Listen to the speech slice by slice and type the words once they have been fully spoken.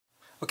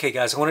Okay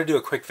guys, I want to do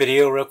a quick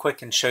video real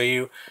quick and show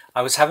you.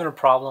 I was having a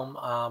problem.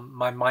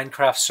 My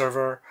Minecraft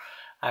server,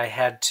 I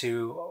had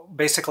to,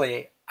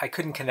 basically I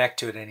couldn't connect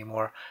to it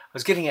anymore. I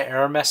was getting an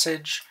error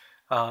message.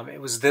 It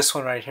was this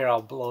one right here.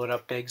 I'll blow it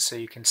up big so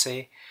you can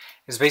see.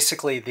 It's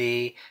basically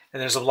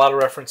and there's a lot of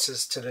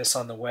references to this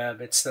on the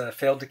web. It's the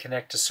failed to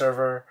connect to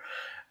server,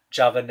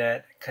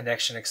 JavaNet,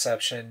 connection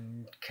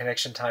exception,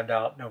 connection timed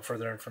out, no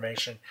further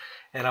information.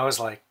 And I was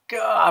like,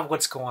 God,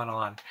 what's going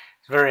on?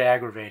 It's very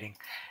aggravating.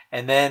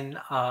 And then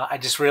I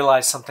just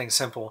realized something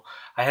simple.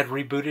 I had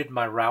rebooted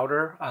my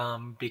router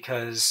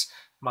because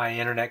my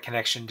internet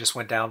connection just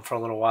went down for a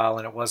little while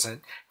and it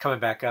wasn't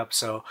coming back up.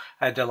 So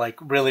I had to like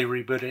really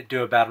reboot it,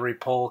 do a battery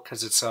pull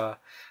because it's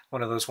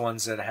one of those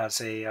ones that has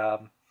I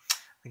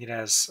think it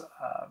has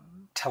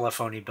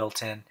telephony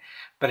built in.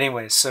 But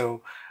anyway,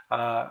 so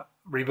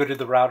rebooted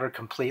the router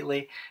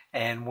completely,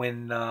 and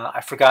when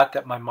I forgot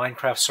that my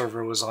Minecraft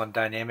server was on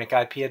dynamic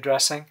IP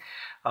addressing.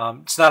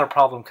 It's not a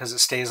problem because it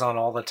stays on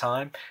all the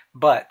time,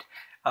 but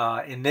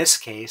in this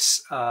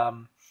case,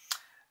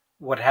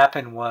 what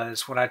happened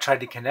was when I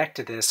tried to connect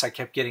to this, I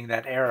kept getting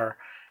that error,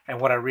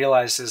 and what I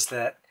realized is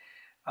that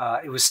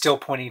it was still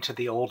pointing to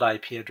the old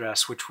IP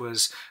address, which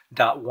was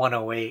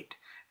 .108,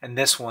 and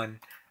this one,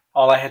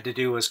 all I had to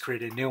do was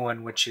create a new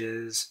one, which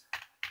is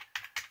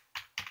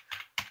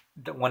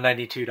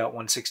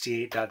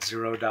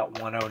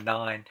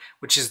 192.168.0.109,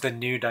 which is the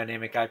new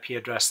dynamic IP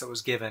address that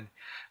was given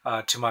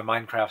to my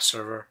Minecraft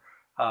server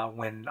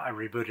when I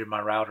rebooted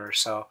my router.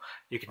 So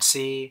you can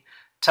see,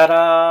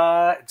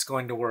 ta-da, it's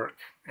going to work.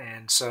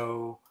 And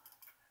so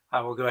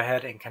I will go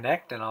ahead and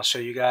connect, and I'll show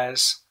you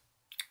guys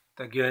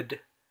the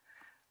good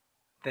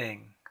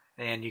thing.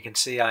 And you can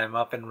see I'm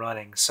up and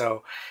running.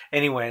 So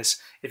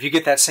anyways, if you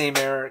get that same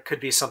error, it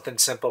could be something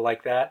simple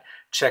like that.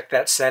 Check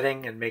that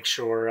setting and make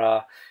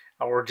sure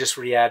or just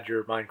re-add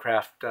your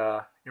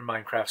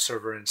Minecraft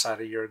server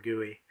inside of your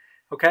GUI.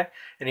 Okay?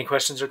 Any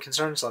questions or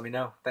concerns? Let me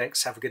know.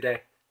 Thanks. Have a good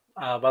day.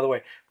 By the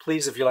way,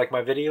 please, if you like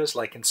my videos,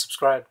 like and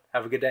subscribe.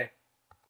 Have a good day.